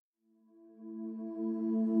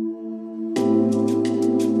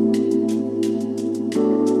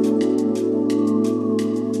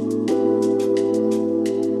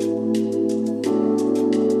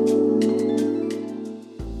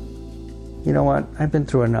you know what, I've been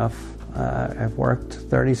through enough. I've worked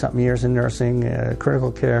 30-something years in nursing,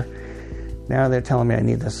 critical care. Now they're telling me I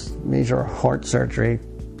need this major heart surgery.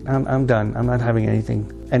 I'm done. I'm not having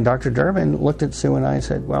anything. And Dr. Durbin looked at Sue and I and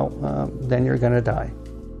said, well, then you're going to die.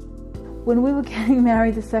 When we were getting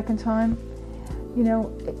married the second time, you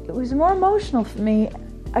know, it was more emotional for me.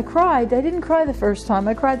 I cried. I didn't cry the first time.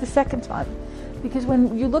 I cried the second time. Because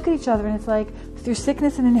when you look at each other and it's like, through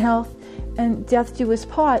sickness and in health and death do us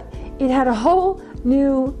part, it had a whole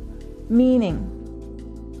new meaning.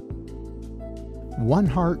 One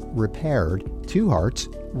heart repaired, two hearts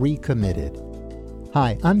recommitted.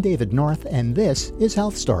 Hi, I'm David North, and this is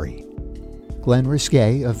Health Story. Glenn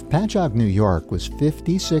Risquet of Patchogue, New York, was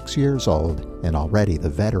 56 years old and already the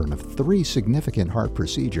veteran of 3 significant heart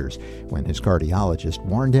procedures when his cardiologist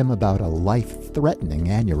warned him about a life-threatening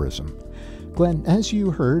aneurysm. Glenn, as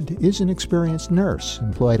you heard, is an experienced nurse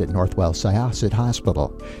employed at Northwell Syosset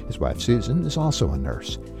Hospital. His wife Susan is also a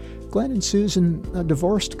nurse. Glenn and Susan, a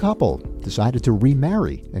divorced couple, decided to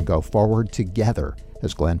remarry and go forward together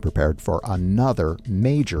as Glenn prepared for another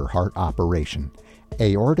major heart operation,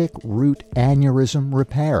 aortic root aneurysm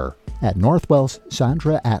repair at Northwell's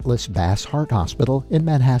Sandra Atlas Bass Heart Hospital in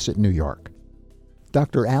Manhasset, New York.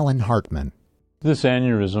 Dr. Alan Hartman. This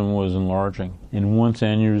aneurysm was enlarging, and once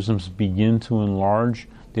aneurysms begin to enlarge,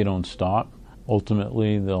 they don't stop.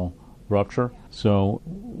 Ultimately, they'll rupture. So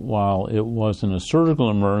while it wasn't a surgical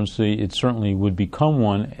emergency, it certainly would become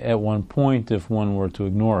one at one point if one were to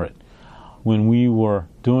ignore it. When we were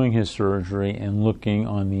doing his surgery and looking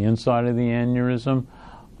on the inside of the aneurysm,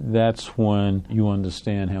 that's when you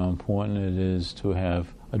understand how important it is to have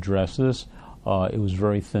addressed this. It was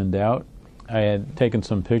very thinned out. I had taken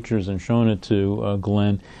some pictures and shown it to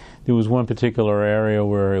Glenn. There was one particular area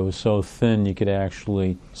where it was so thin you could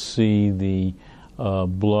actually see the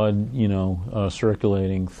blood,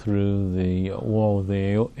 circulating through the wall of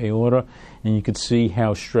the aorta, and you could see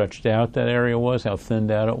how stretched out that area was, how thinned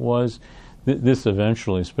out it was. This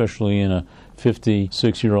eventually, especially in a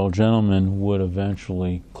 56-year-old gentleman, would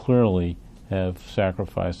eventually clearly have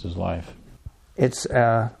sacrificed his life. It's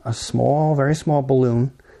a small, very small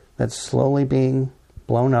balloon that's slowly being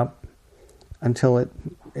blown up until it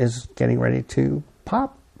is getting ready to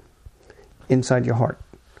pop inside your heart.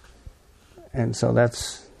 And so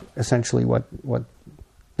that's essentially what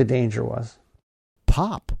the danger was.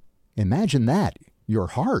 Pop. Imagine that. Your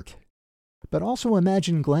heart. But also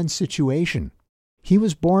imagine Glenn's situation. He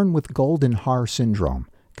was born with Golden Haar syndrome,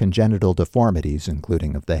 congenital deformities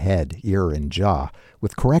including of the head, ear, and jaw,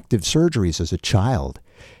 with corrective surgeries as a child.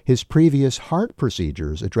 His previous heart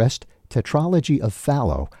procedures addressed tetralogy of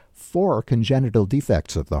Fallot, 4 congenital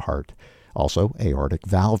defects of the heart, also aortic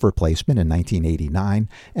valve replacement in 1989,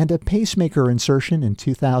 and a pacemaker insertion in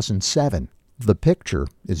 2007. The picture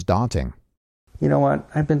is daunting. You know what?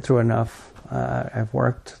 I've been through enough. I've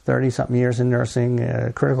worked 30-something years in nursing,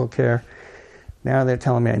 critical care. Now they're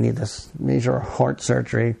telling me I need this major heart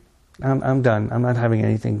surgery. I'm done. I'm not having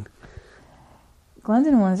anything. Glenn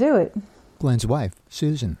didn't want to do it. Glenn's wife,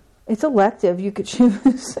 Susan. It's elective. You could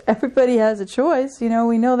choose. Everybody has a choice. We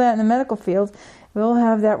know that in the medical field. We all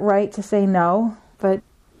have that right to say no, but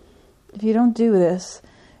if you don't do this,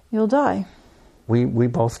 you'll die. We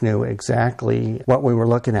both knew exactly what we were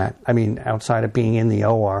looking at. I mean, outside of being in the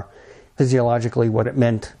OR, physiologically what it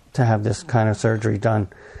meant to have this kind of surgery done.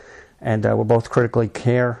 And we're both critically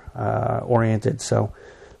care oriented, so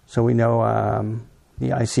we know the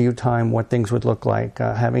ICU time, what things would look like,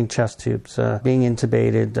 having chest tubes, being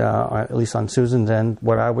intubated, at least on Susan's end,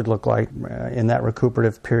 what I would look like in that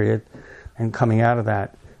recuperative period, and coming out of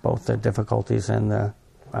that, both the difficulties and the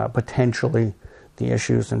potentially the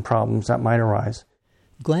issues and problems that might arise.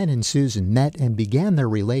 Glenn and Susan met and began their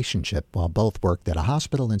relationship while both worked at a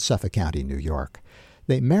hospital in Suffolk County, New York.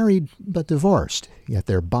 They married but divorced, yet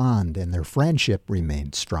their bond and their friendship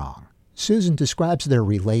remained strong. Susan describes their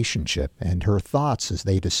relationship and her thoughts as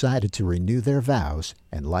they decided to renew their vows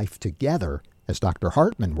and life together as Dr.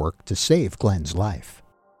 Hartman worked to save Glenn's life.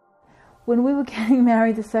 When we were getting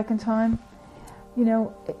married the second time,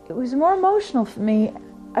 it was more emotional for me.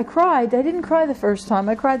 I cried. I didn't cry the first time.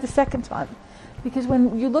 I cried the second time. Because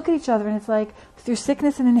when you look at each other and it's like, through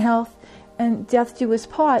sickness and in health and death do us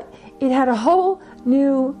part, it had a whole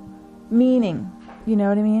new meaning. You know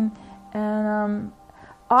what I mean? And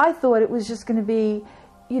I thought it was just going to be,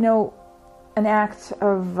 an act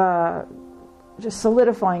of just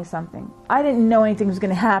solidifying something. I didn't know anything was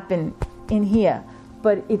going to happen in here,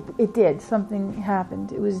 but it did. Something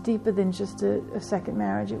happened. It was deeper than just a second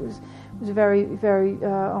marriage. It was very, very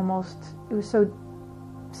almost, it was so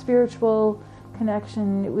spiritual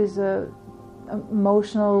connection. It was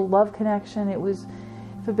emotional love connection. It was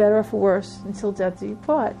for better or for worse, until death do you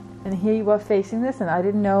part. And here you are facing this, and I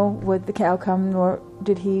didn't know what the outcome, nor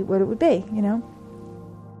did he what it would be, you know.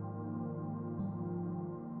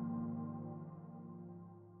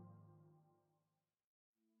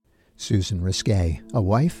 Susan Risquet, a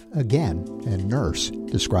wife, again, and nurse,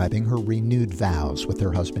 describing her renewed vows with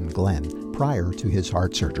her husband Glenn prior to his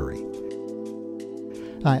heart surgery.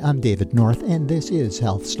 Hi, I'm David North, and this is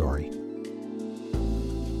Health Story.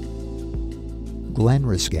 Glenn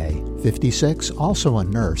Risquet, 56, also a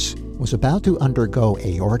nurse, was about to undergo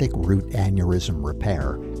aortic root aneurysm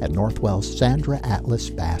repair at Northwell's Sandra Atlas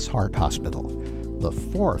Bass Heart Hospital, the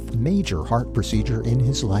fourth major heart procedure in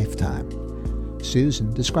his lifetime.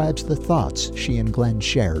 Susan describes the thoughts she and Glenn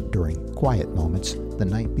shared during quiet moments the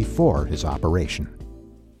night before his operation.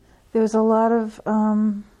 There was a lot of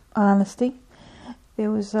honesty. There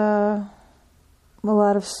was a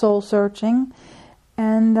lot of soul searching,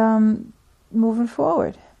 and moving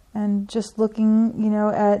forward, and just looking, you know,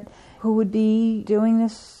 at who would be doing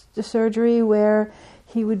the surgery, where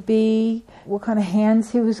he would be, what kind of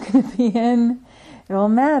hands he was going to be in. It all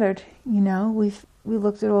mattered, you know. We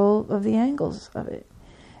looked at all of the angles of it.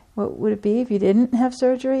 What would it be if you didn't have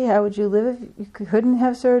surgery? How would you live if you couldn't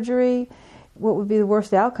have surgery? What would be the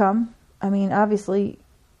worst outcome? I mean, obviously,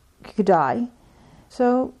 you could die.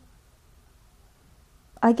 So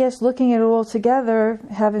I guess looking at it all together,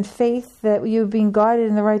 having faith that you're being guided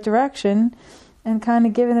in the right direction, and kind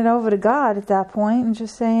of giving it over to God at that point, and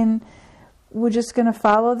just saying, we're just going to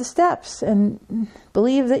follow the steps and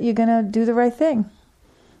believe that you're going to do the right thing.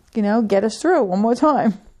 You know, get us through one more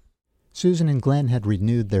time. Susan and Glenn had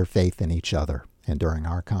renewed their faith in each other, and during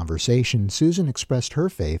our conversation, Susan expressed her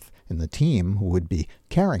faith in the team who would be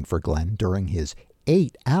caring for Glenn during his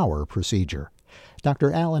 8-hour procedure.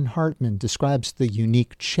 Dr. Alan Hartman describes the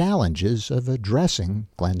unique challenges of addressing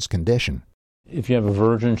Glenn's condition. If you have a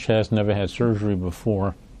virgin chest, never had surgery before,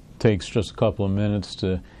 it takes just a couple of minutes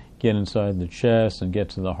to get inside the chest and get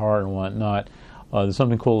to the heart and whatnot. There's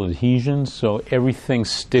something called adhesions, so everything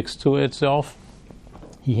sticks to itself.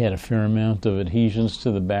 He had a fair amount of adhesions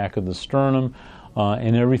to the back of the sternum,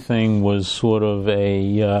 and everything was sort of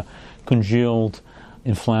a congealed,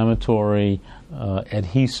 inflammatory,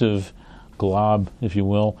 adhesive glob, if you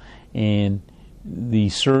will. And the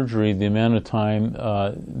surgery, the amount of time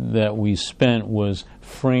that we spent was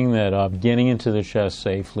freeing that up, getting into the chest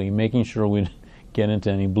safely, making sure we didn't get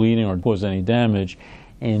into any bleeding or cause any damage,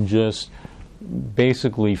 and just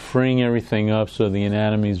basically freeing everything up so the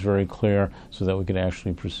anatomy is very clear so that we could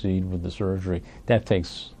actually proceed with the surgery. That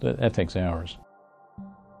takes hours.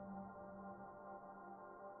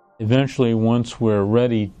 Eventually, once we're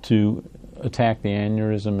ready to attack the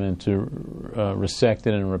aneurysm and to resect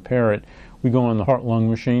it and repair it, we go on the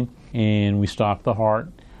heart-lung machine and we stop the heart.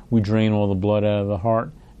 We drain all the blood out of the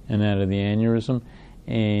heart and out of the aneurysm,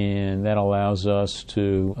 and that allows us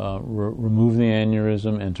to remove the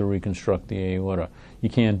aneurysm and to reconstruct the aorta. You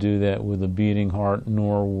can't do that with a beating heart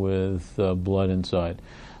nor with blood inside.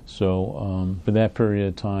 So for that period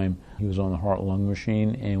of time, he was on the heart-lung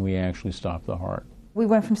machine, and we actually stopped the heart. We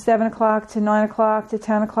went from 7 o'clock to 9 o'clock to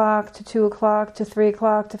 10 o'clock to 2 o'clock to 3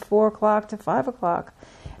 o'clock to 4 o'clock to 5 o'clock.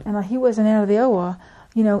 And he wasn't out of the OR.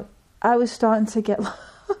 You know, I was starting to get...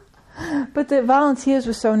 But the volunteers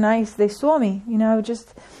were so nice. They saw me, you know,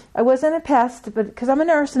 just... I wasn't a pest, but because I'm a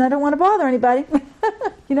nurse and I don't want to bother anybody.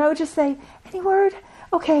 You know, I would just say, any word?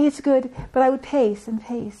 Okay, it's good. But I would pace and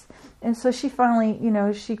pace. And so she finally, you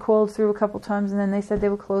know, she called through a couple times, and then they said they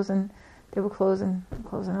were closing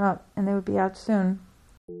up, and they would be out soon.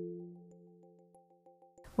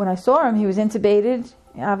 When I saw him, he was intubated.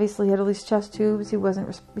 Obviously, he had all these chest tubes. He was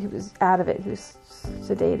out of it. He was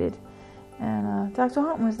sedated. And Dr.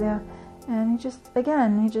 Hartman was there, and he just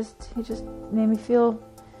made me feel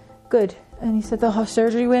good. And he said the whole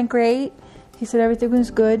surgery went great. He said everything was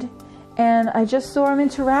good. And I just saw him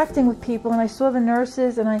interacting with people, and I saw the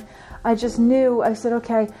nurses, and I just knew. I said,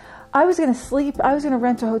 okay, I was going to sleep. I was going to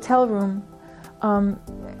rent a hotel room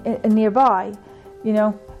nearby, you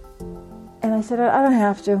know. And I said, I don't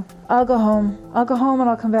have to. I'll go home. I'll go home and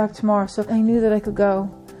I'll come back tomorrow. So I knew that I could go,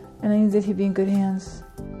 and I knew that he'd be in good hands.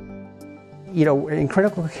 You know, in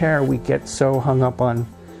critical care, we get so hung up on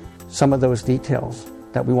some of those details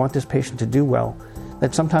that we want this patient to do well,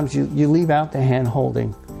 that sometimes you leave out the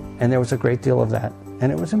hand-holding, and there was a great deal of that.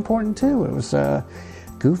 And it was important, too. It was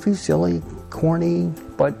goofy, silly, corny,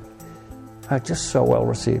 but just so well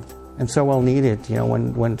received and so well needed, you know,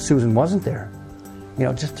 when Susan wasn't there. You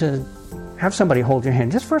know, just to have somebody hold your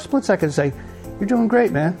hand just for a split second and say, you're doing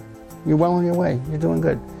great, man. You're well on your way. You're doing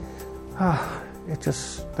good.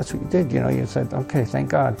 that's what you did. You said, okay, thank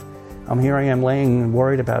God. Here I am laying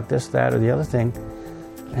worried about this, that, or the other thing.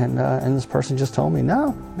 And this person just told me,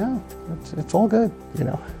 no, it's all good,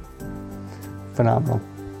 Phenomenal.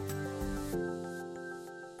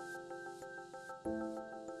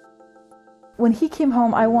 When he came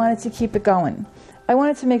home, I wanted to keep it going. I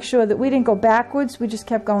wanted to make sure that we didn't go backwards, we just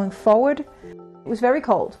kept going forward. It was very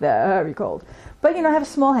cold, very cold. But, I have a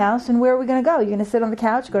small house, and where are we going to go? You're going to sit on the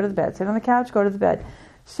couch, go to the bed, sit on the couch, go to the bed.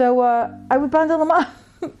 So I would bundle him up.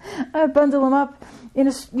 I would bundle him up in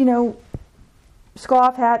a,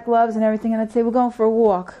 scarf, hat, gloves, and everything, and I'd say, we're going for a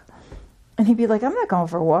walk. And he'd be like, I'm not going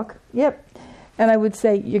for a walk. Yep. And I would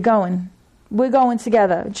say, you're going. We're going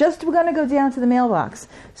together. We're going to go down to the mailbox.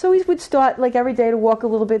 So we would start, like, every day to walk a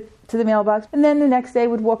little bit to the mailbox, and then the next day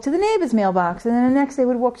would walk to the neighbor's mailbox, and then the next day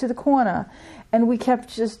would walk to the corner. And we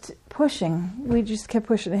kept just pushing. We just kept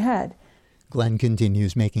pushing ahead. Glenn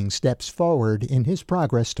continues making steps forward in his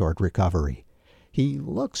progress toward recovery. He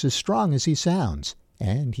looks as strong as he sounds,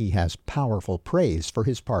 and he has powerful praise for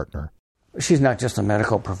his partner. She's not just a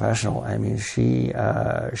medical professional. I mean, she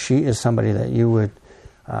is somebody that you would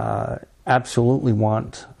absolutely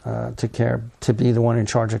want to be the one in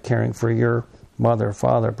charge of caring for your mother,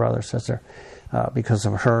 father, brother, sister, because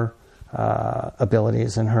of her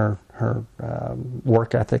abilities and her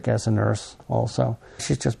work ethic as a nurse. Also,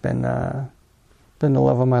 she's just been the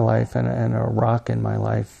love of my life and a rock in my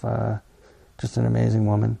life. Just an amazing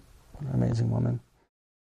woman.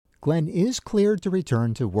 Glenn is cleared to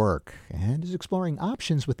return to work and is exploring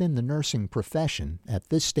options within the nursing profession at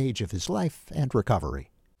this stage of his life and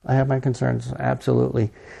recovery. I have my concerns,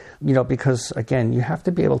 absolutely. Because, again, you have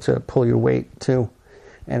to be able to pull your weight, too.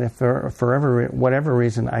 And if for whatever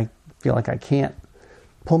reason I feel like I can't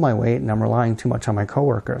pull my weight and I'm relying too much on my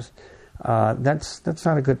coworkers, that's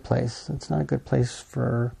not a good place. It's not a good place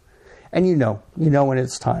for... And you know when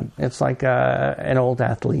it's time. It's like an old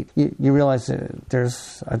athlete. You realize that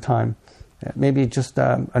there's a time, maybe just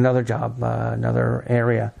another job, another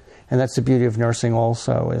area. And that's the beauty of nursing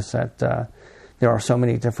also, is that there are so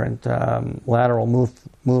many different lateral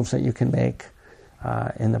moves that you can make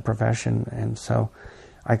in the profession. And so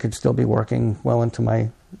I could still be working well into my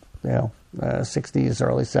 60s,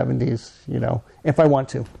 early 70s, if I want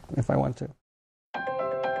to.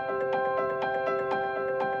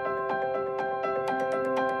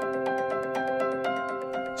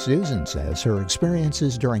 Susan says her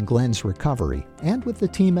experiences during Glenn's recovery and with the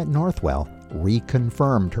team at Northwell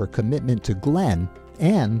reconfirmed her commitment to Glenn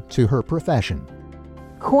and to her profession.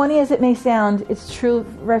 Corny as it may sound, it's true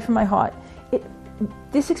right from my heart.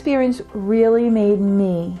 This experience really made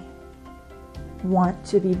me want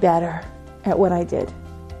to be better at what I did.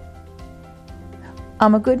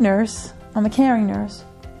 I'm a good nurse, I'm a caring nurse,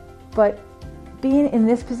 but being in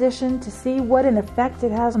this position to see what an effect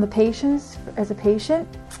it has on the patients as a patient,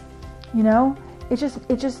 it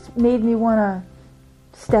just made me want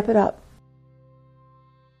to step it up.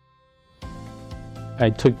 I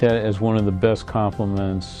took that as one of the best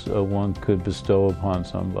compliments one could bestow upon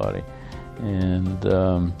somebody. And,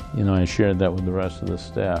 I shared that with the rest of the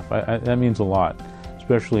staff. That means a lot,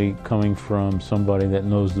 especially coming from somebody that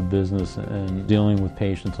knows the business and dealing with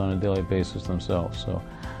patients on a daily basis themselves. So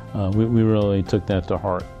we really took that to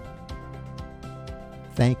heart.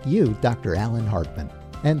 Thank you, Dr. Alan Hartman.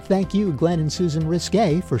 And thank you, Glenn and Susan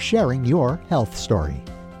Risquet, for sharing your health story.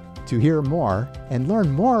 To hear more and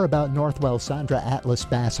learn more about Northwell Sandra Atlas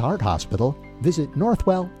Bass Heart Hospital, visit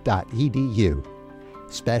northwell.edu.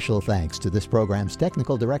 Special thanks to this program's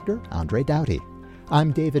technical director, Andre Doughty.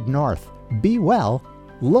 I'm David North. Be well,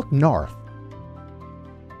 look north.